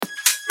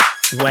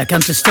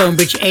Welcome to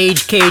StoneBridge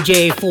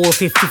HKJ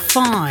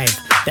 455,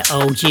 the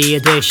OG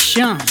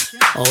edition.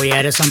 Oh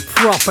yeah, there's some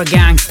proper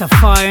gangster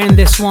fire in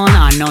this one.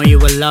 I know you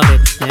will love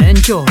it.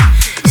 Enjoy.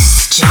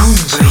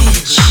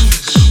 StoneBridge.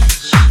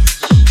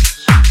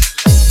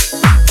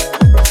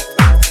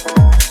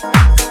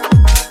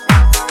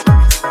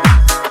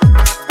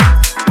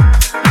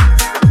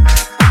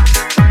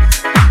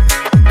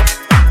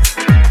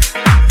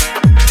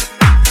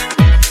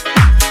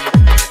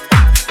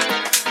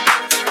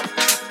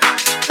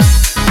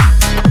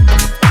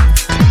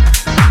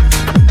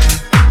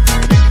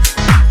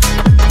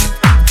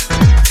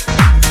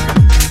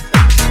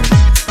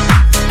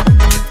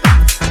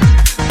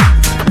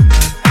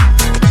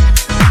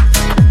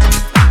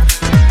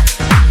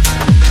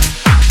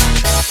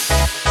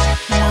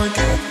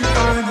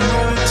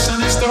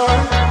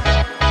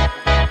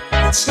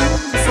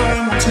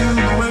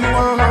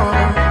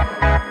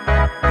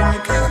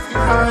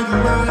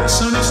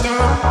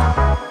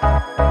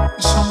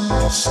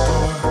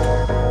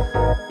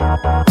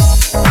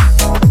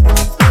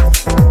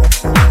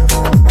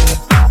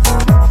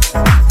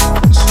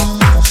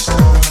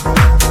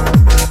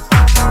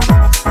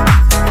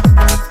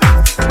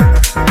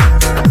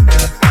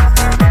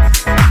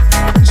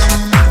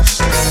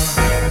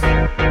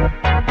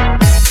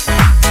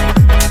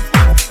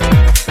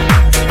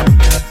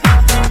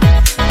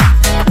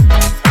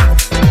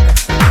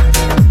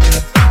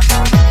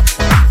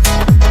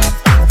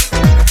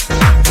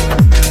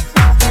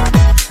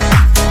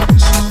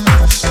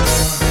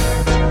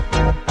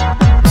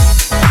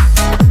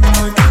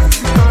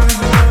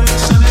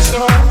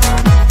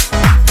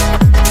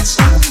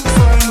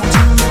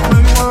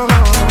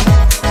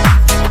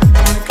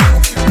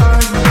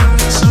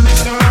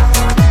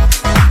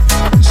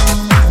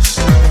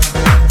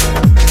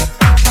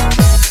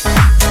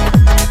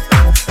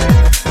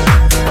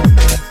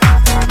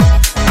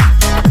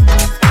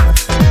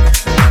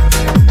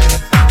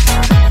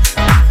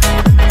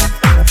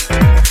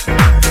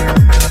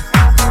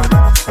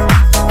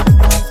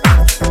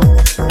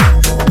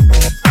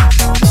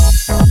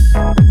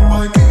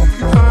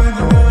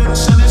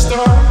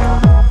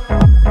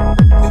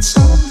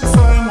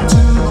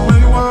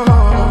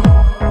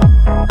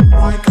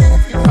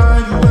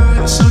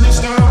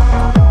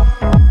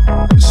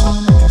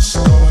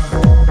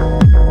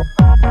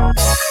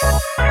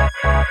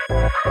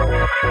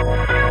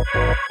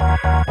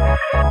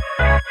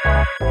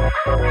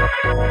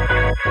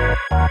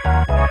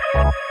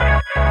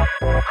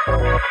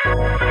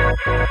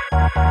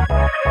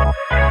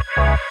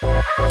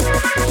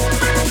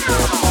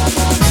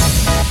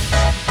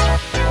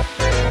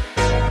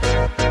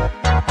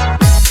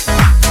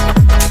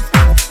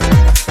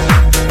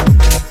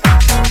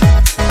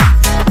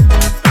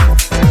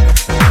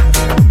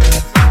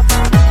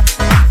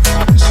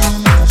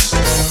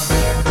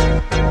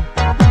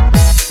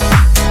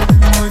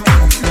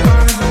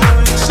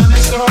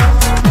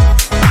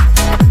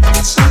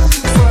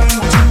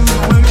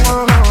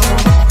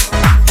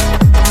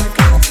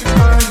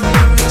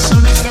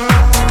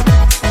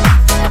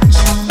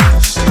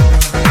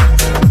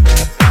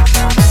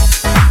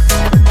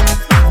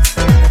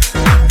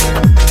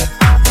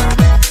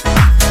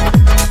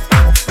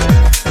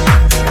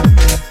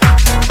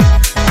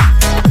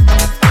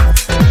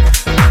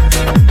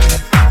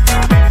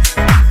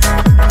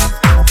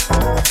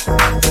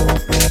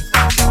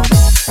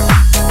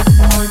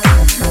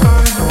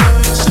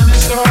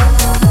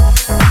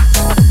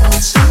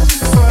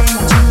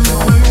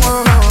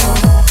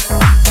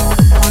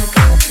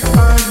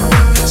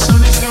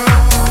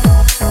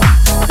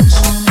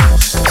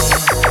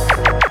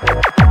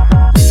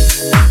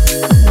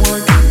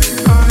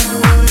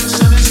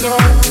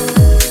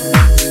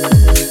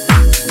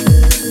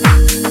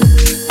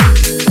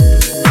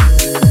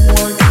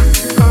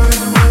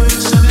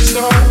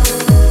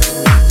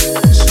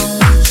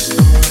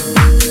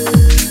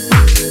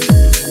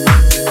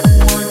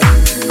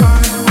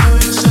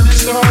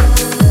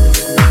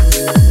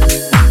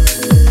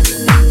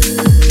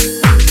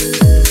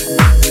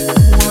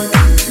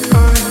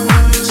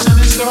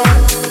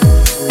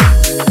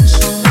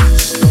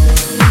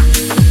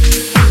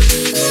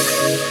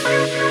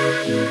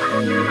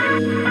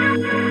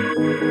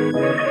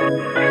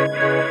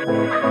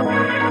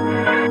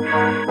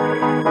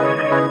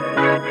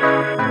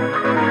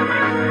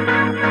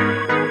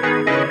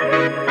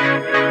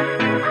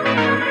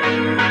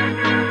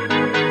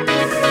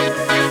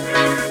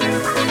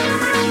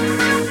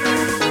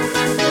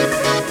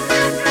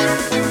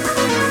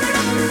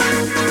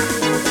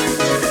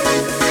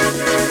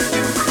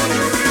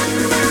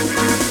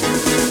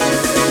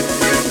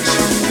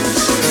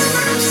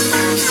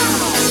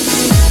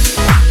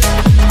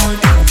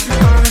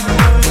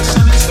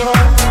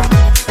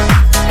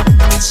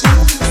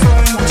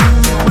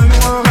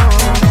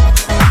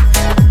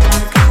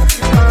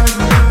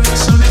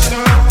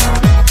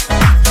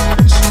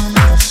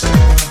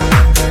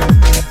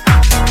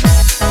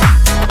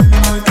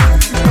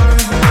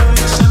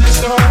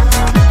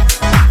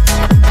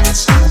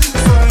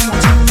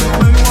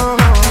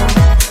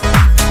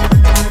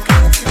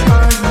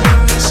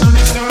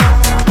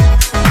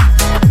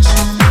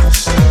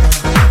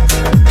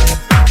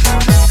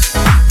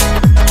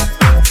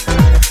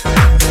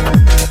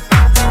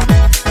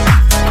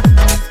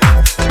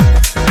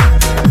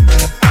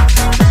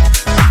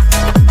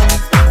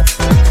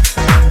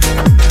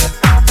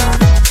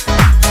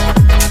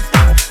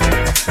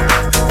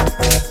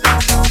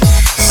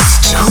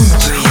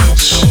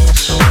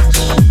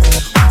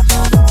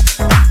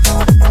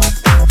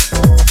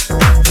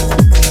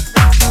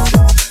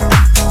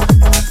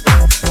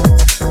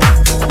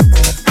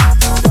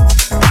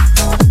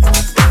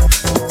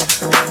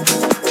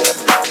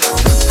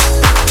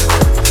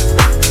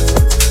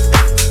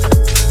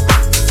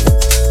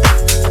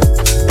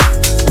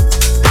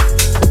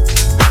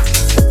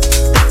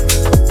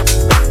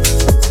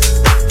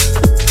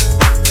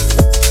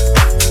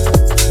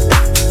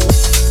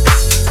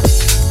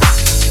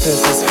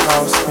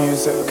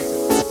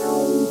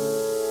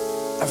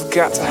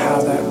 got to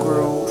have that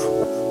groove.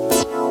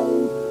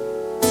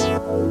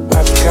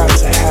 I've got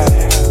to have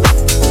it.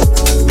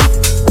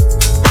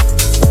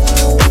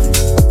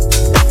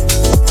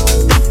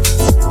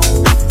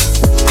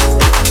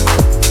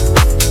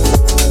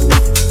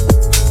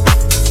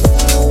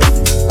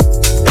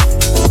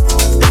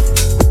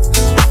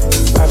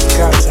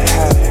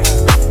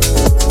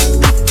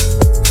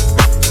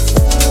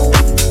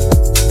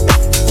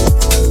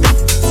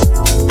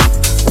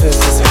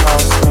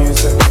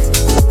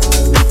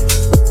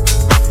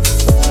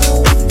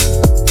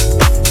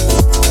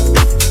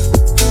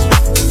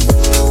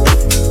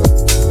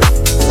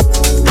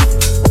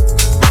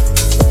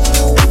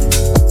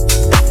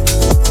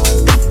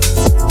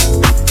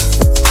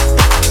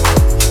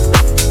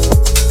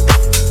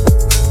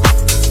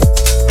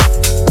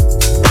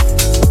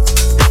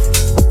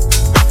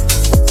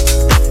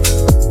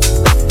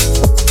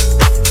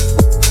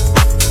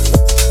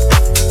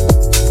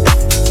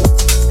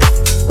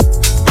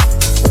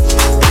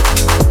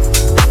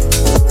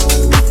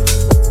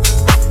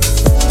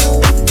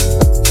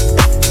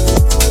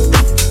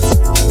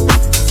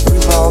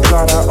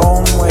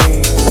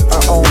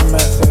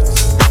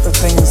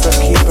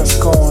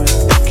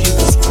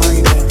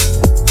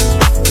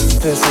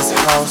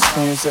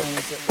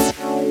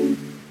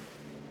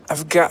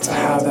 I've got to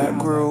have that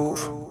groove.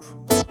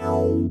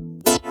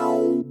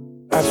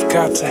 I've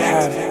got to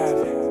have it.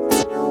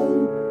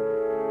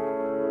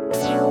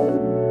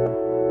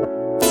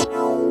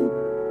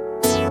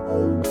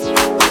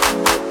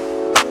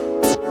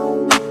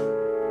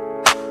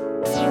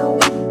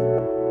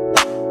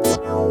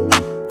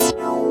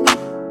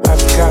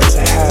 I've got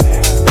to have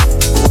it.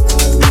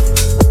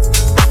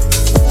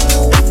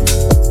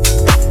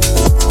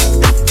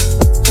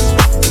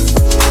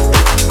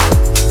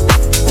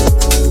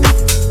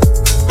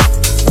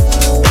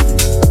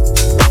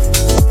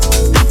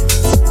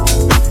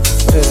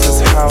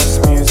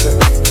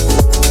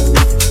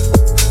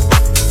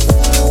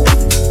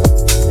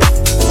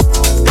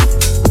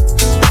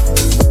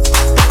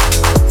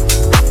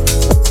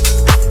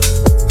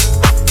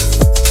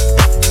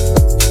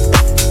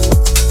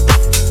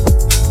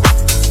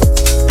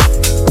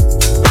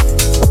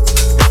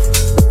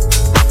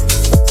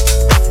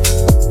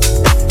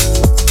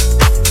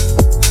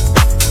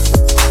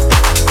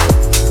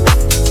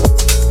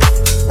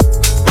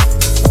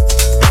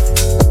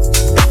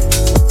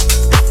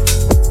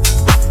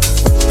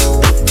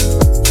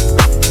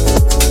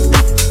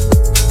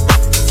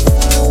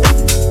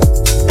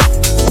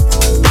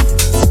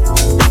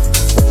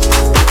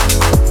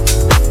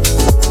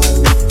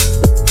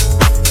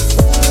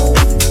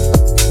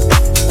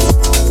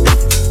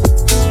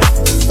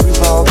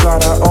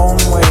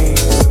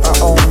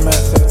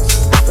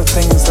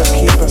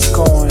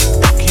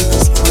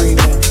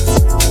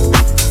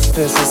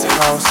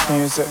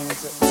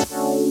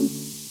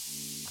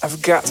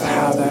 I've got to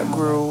have that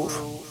groove.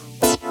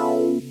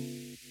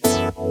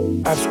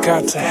 I've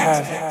got to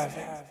have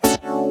it.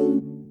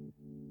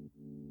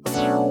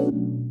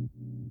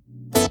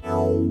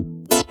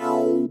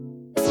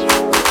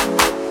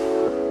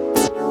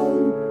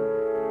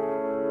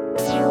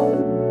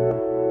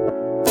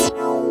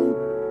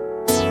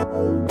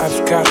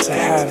 I've got to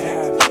have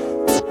it.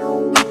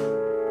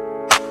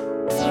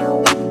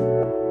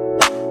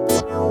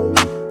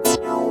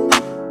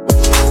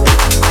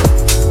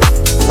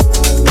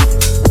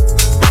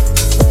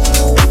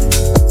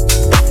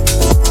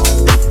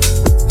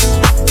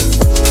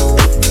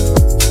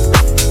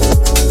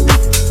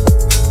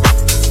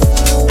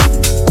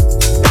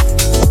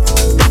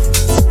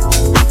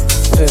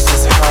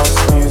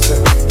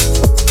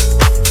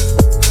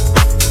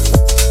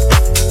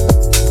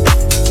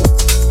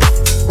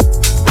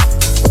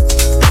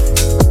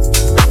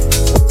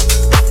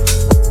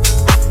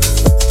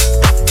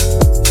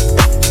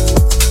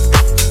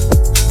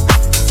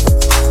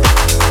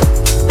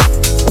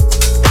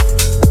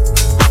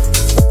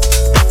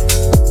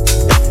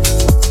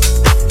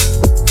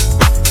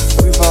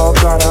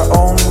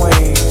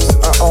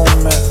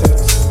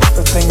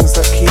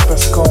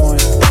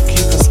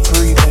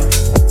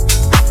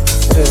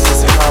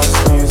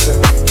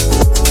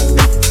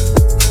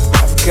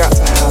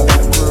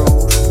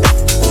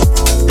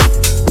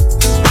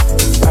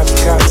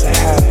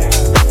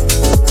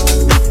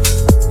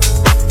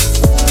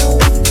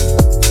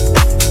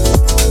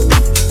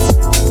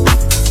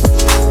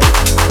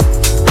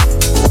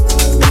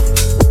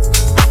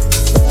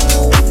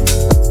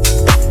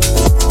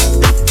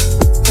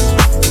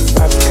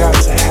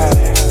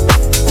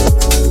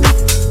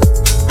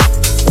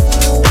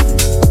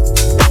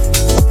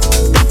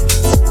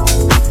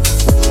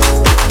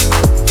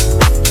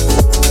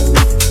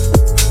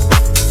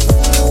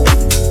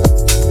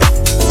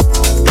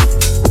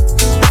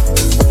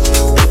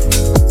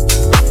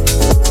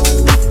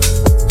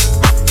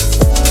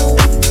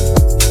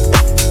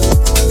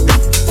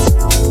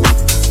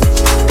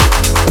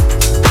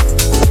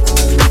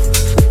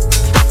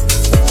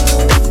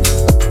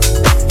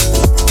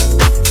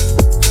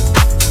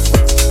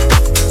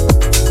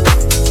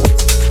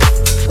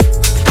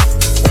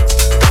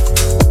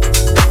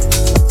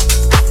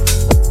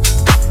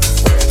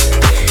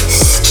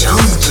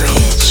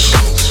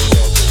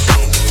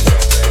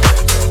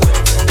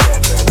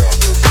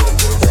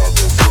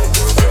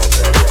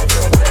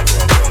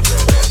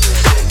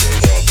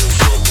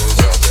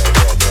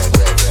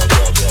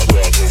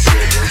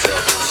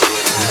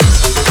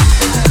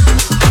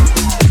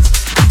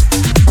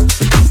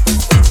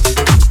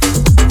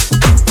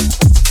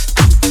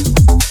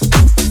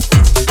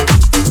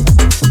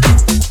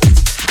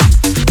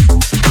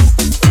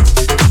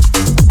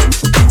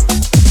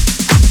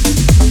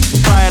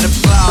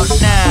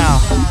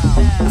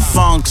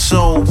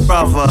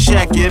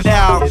 it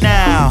out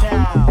now.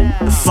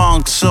 The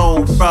funk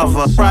soul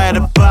brother, right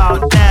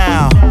about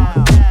now.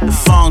 The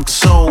funk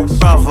soul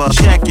brother,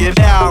 check it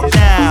out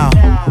now.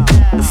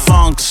 The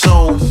funk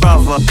soul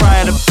brother,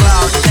 right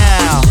about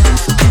now.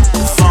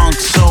 The funk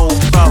soul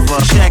brother,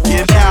 check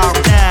it out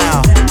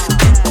now.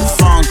 The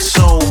funk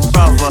soul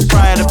brother,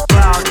 right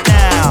about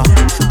now.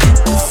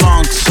 The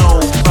funk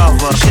soul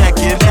brother, check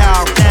it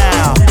out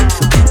now.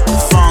 The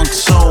funk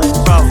soul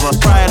brother,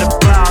 right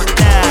about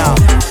now.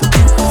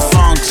 The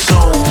funk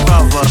soul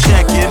brother,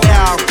 check it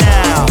out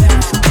now.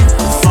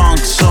 The funk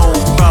soul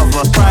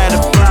brother, right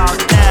about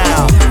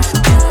now.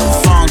 The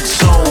funk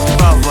soul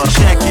brother,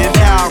 check it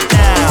out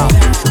now.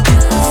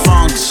 The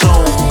funk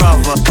soul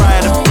brother,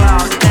 right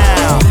about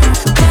now.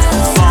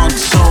 The funk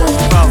soul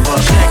brother,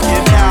 check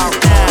it out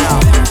now.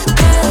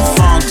 The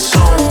funk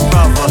soul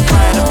brother,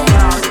 right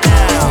about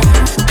now.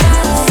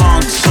 The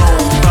funk soul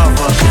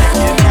brother, check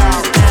it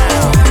out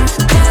now.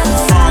 The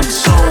funk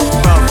soul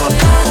brother.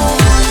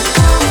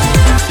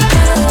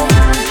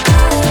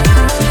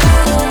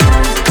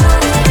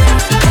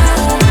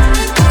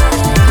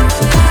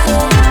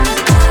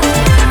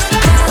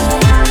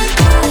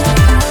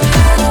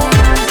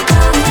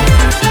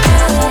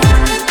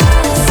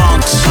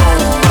 Funk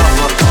soul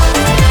brother.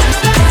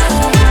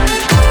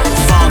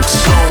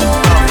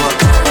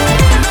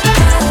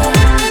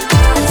 Funk soul brother.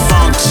 Funk soul brother. Funk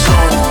soul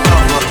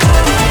brother.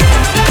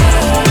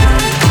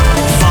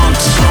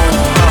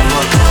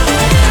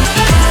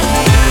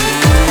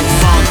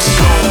 Funk soul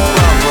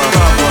brother.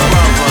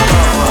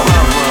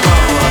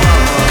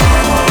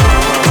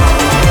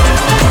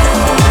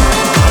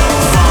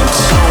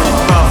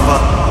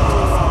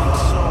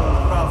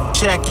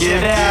 Check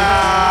it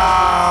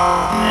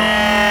out now.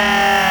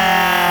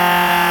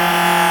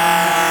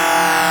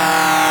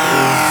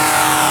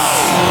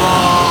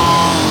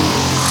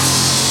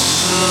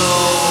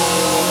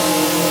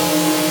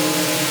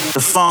 The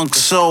funk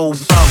soul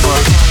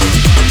brother.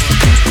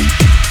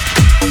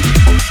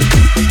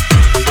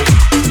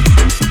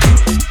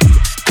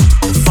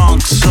 The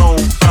funk soul brother. The funk soul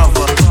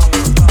brother.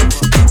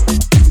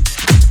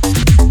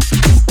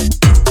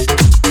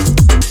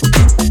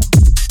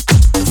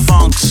 The funk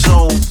soul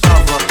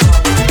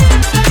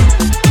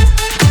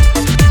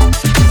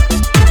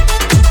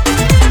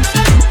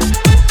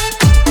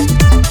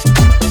brother.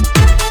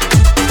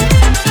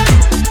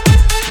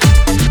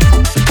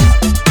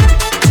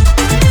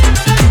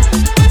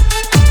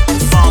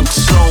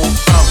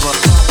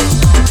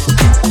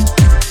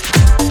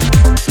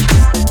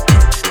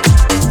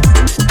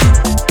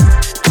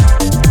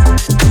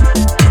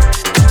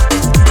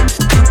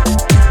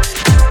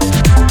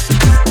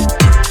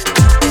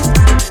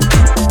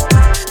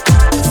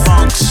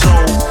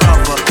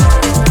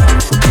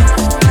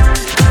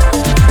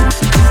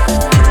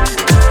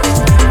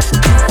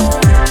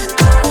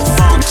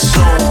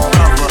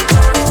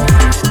 The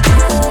funk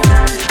soul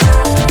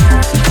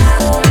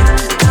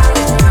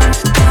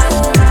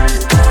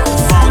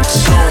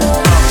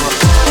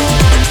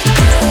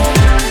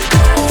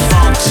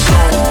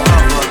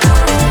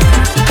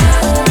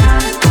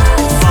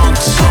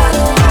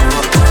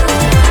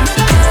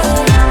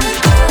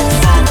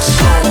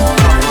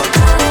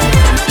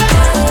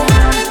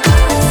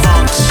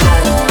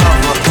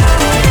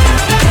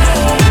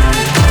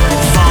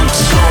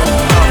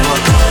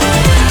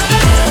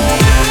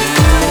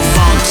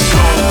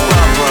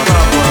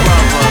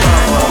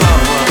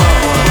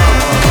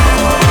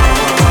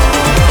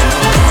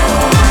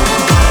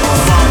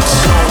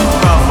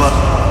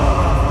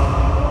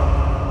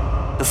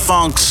The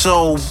funk soul brother. Funk soul brother. Funk soul brother. Funk soul brother. Funk soul brother. Funk soul brother. Funk soul brother. Funk soul brother. The funk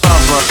soul brother. Funk soul brother. Funk soul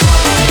brother.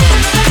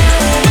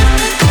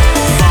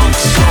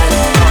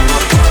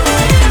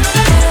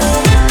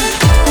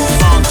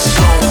 Funk soul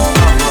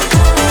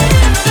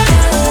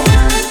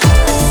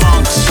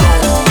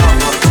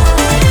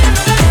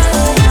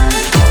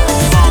brother.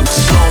 Funk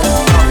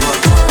soul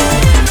brother.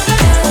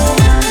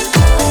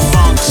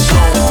 Funk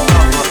soul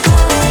brother.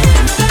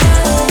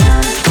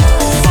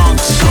 Funk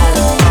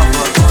soul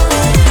brother.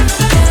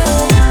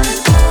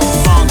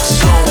 Funk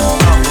soul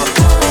brother.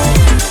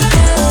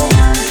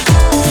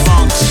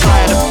 Funk's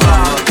right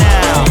about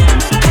now.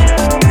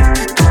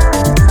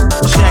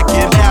 Check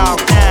it out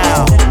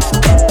now.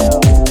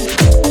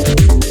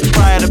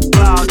 Right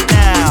about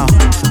now.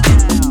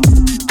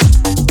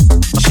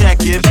 Check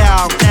it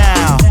out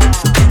now.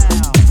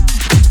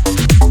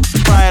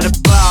 Right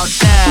about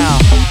now.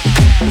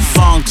 The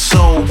funk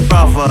soul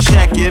brother.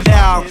 Check it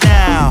out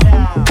now.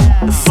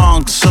 The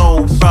funk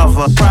soul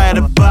brother. Right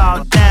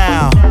about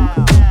now.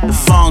 The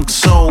funk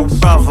soul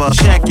brother.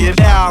 Check it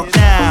out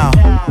now.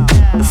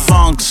 The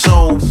funk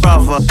soul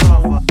brother.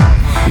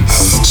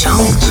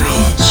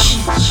 StoneBridge.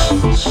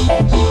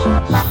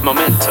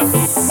 Momentum.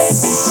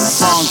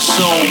 Funk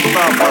soul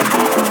brother.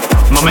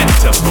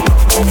 Momentum.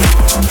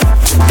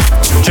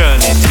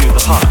 Journey to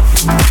the heart.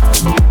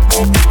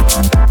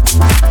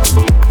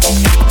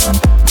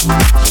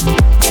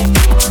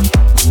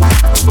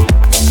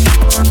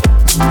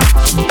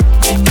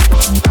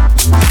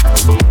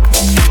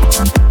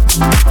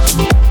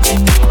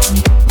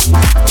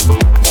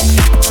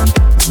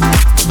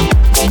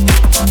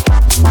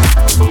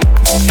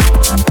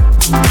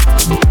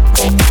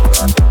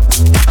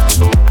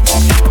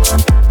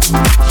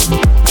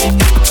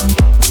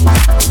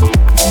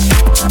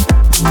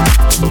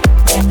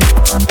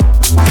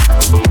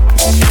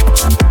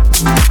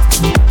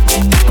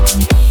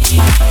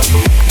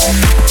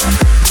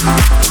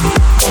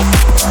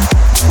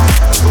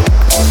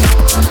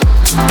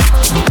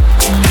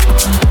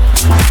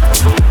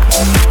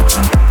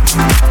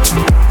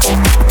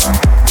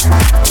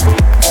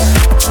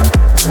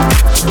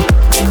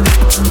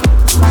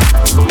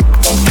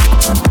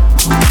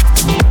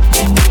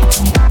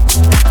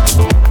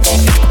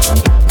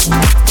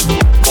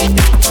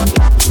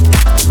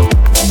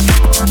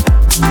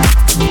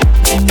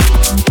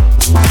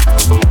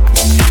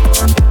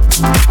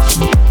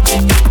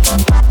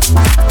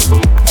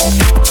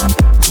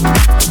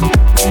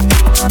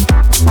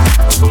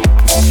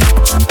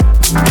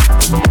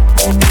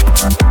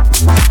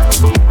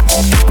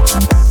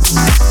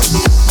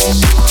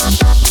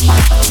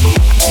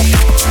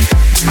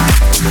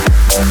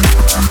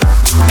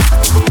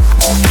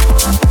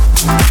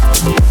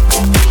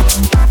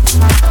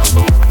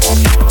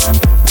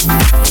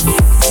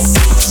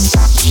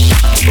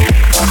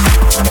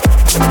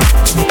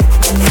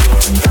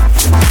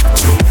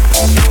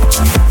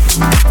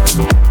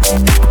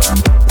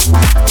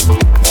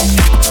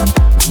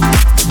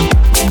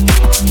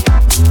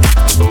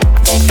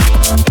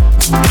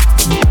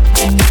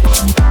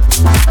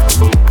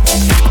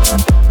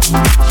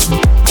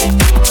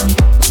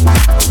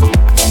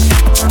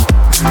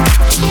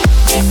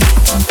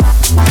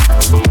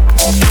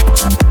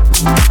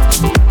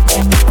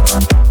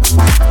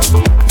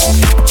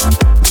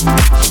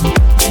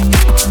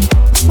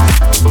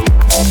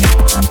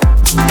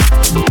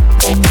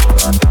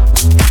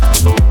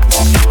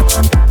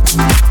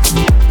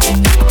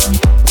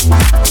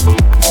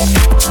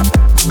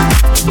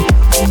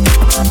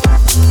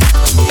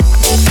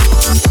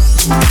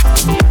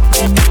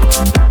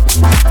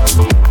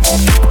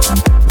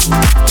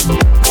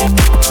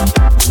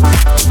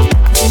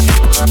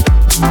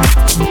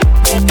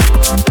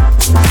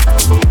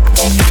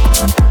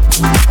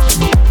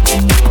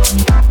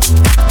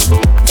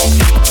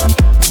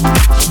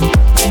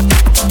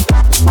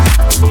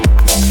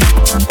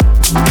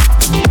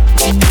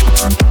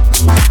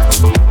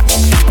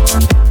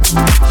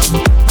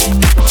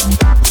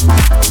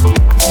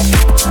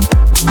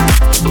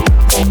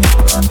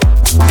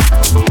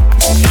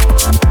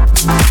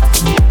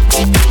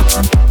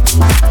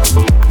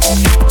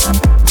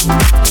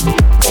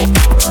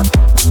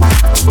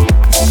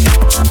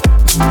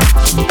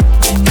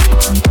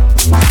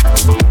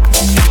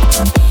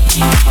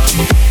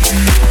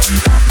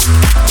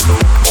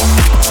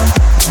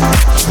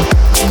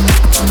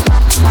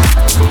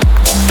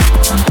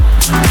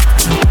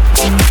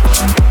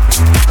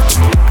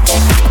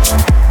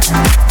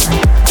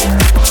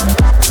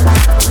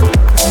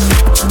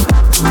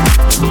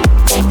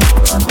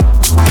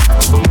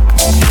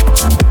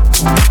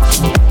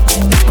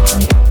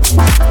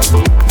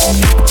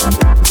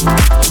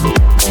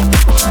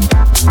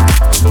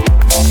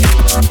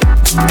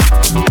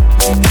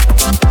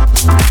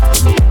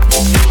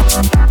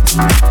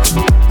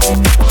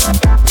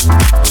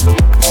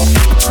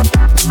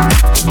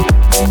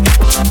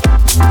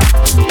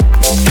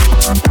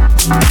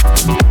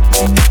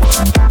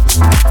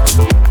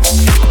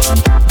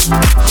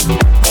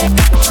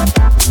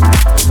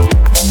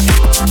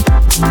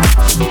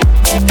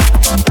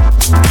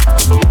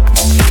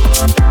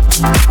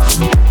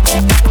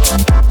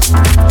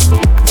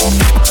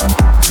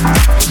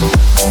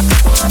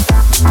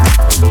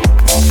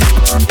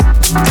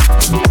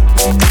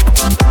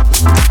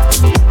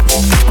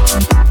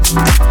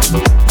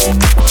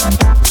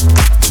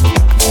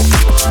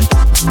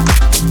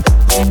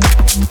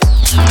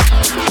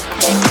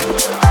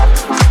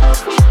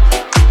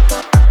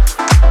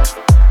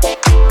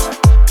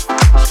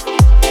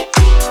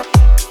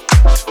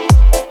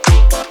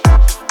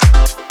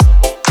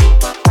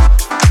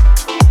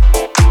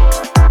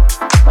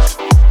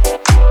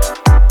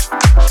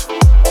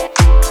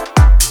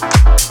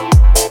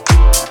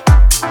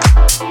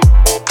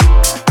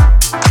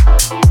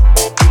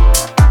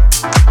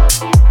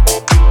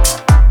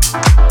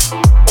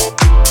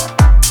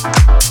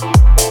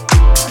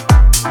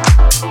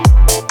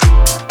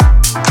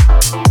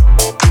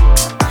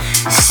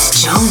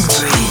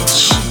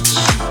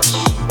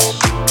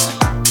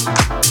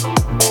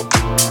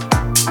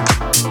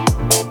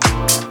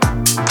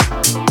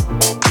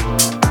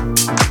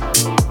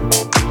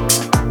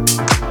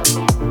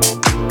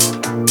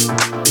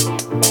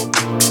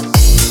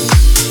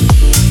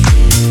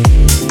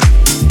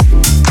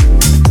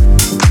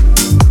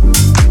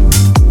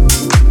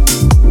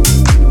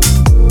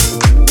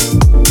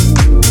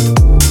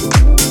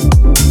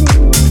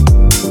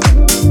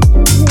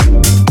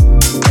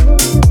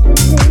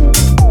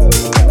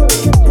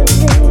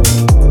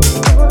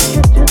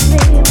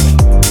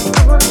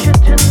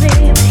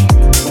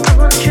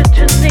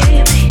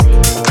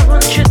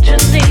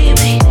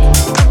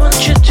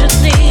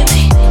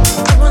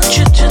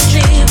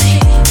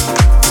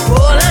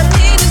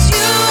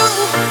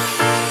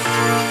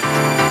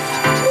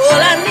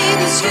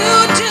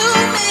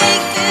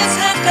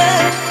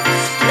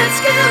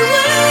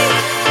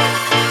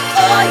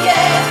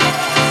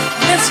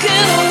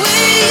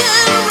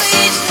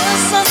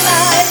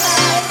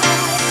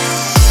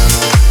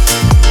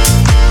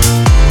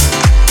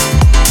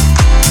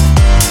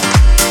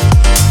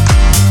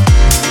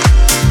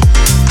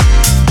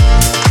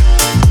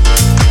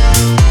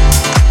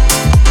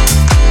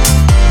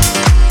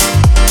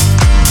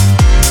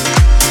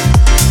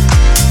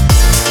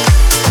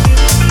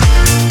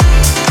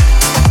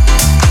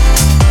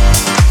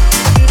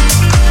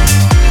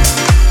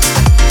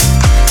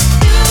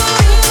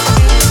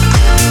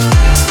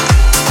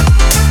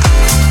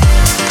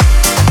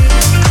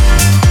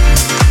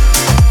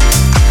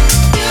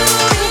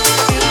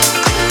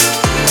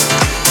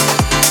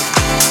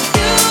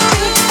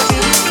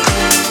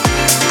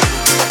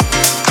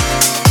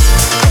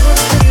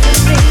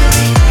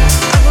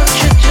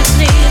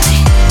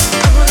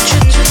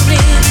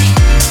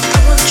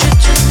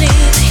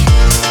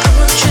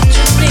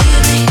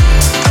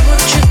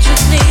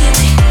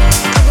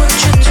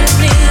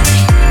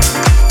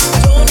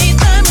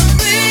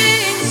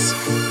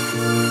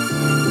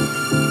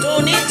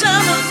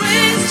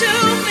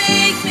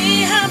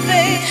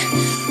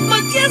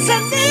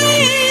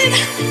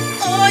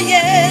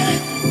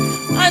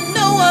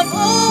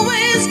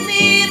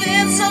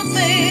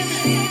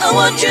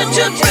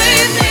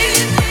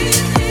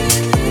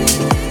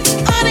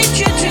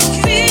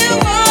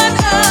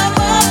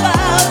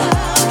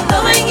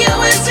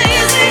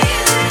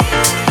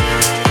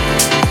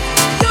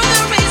 You're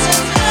the reason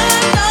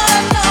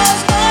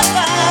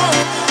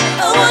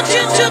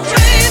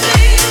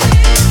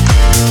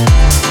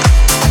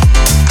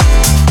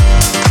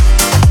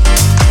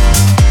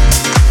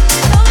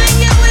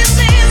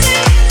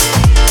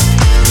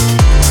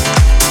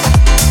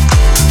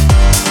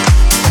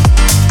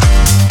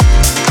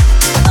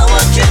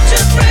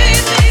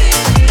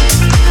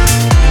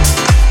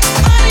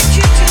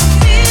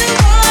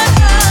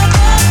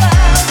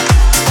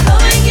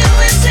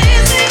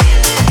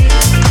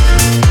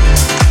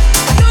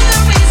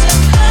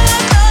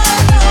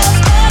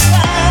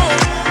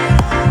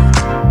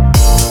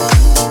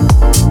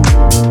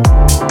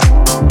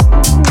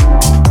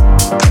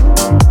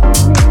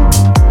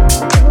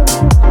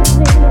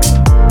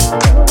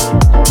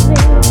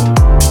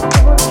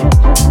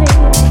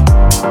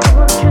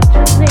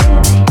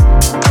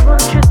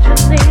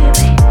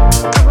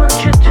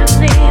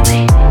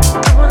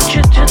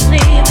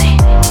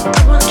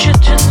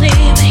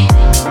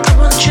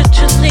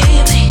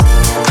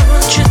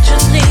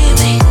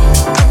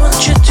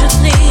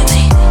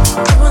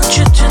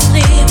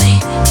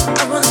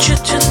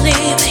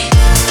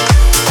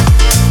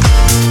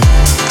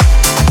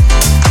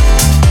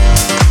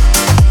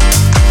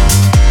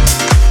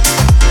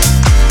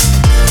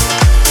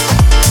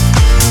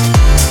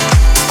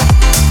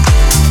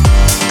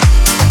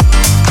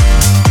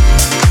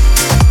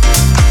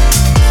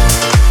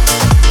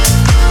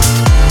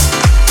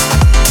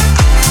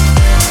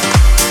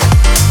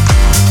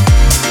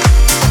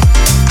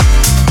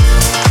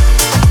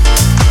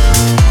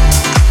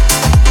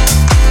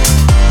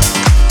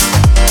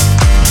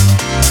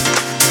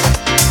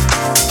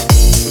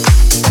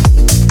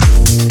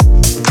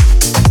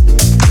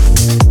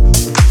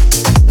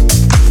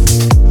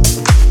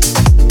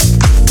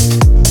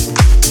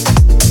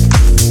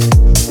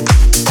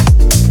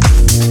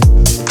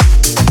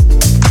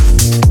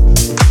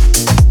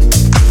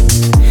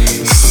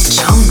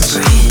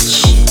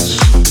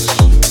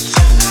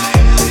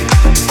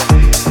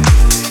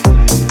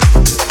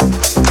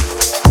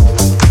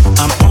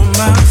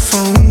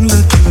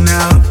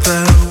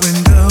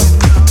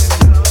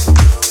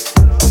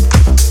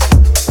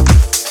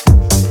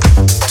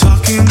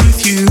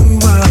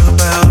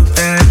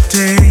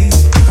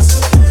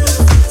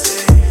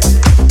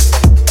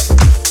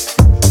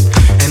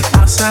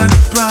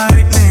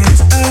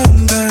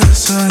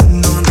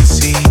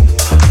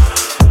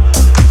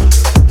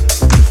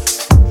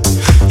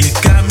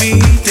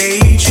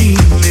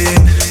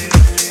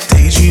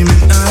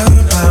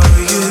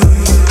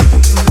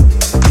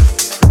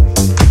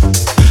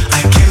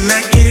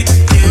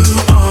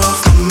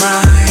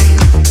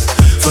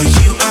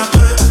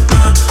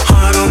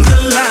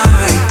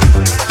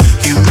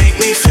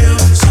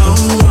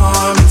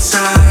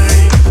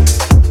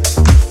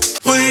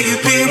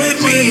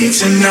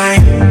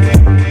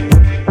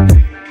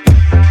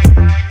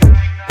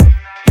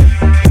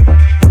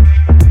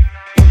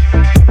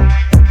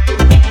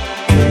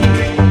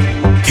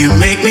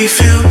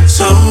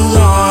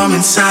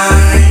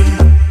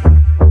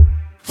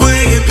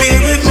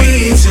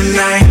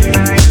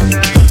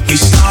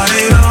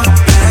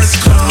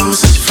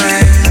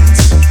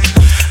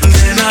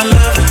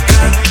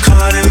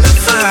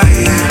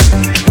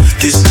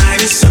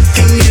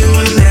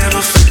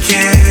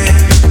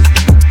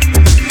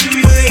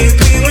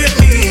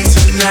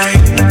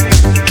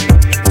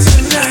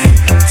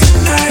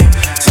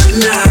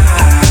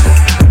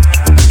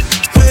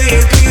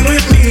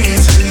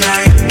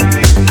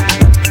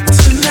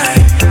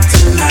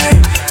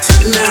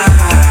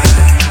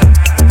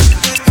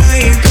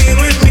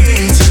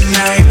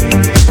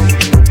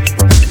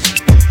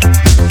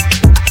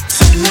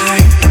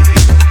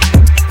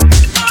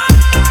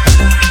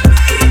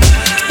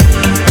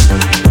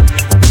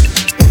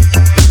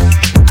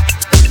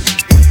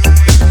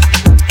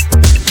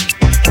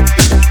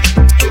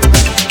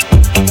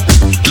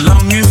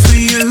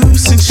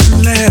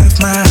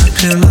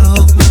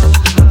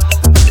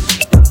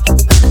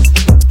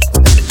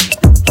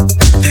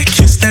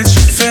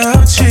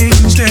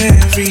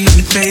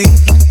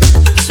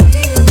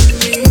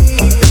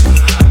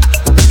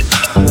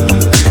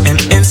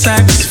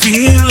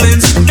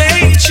feelings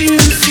made you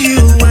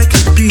feel what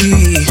could be.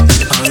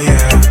 Oh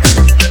yeah.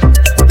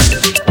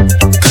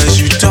 'Cause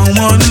you don't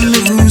wanna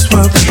lose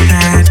what we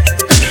had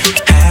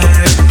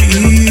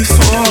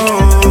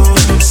before.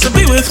 So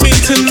be with me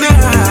tonight.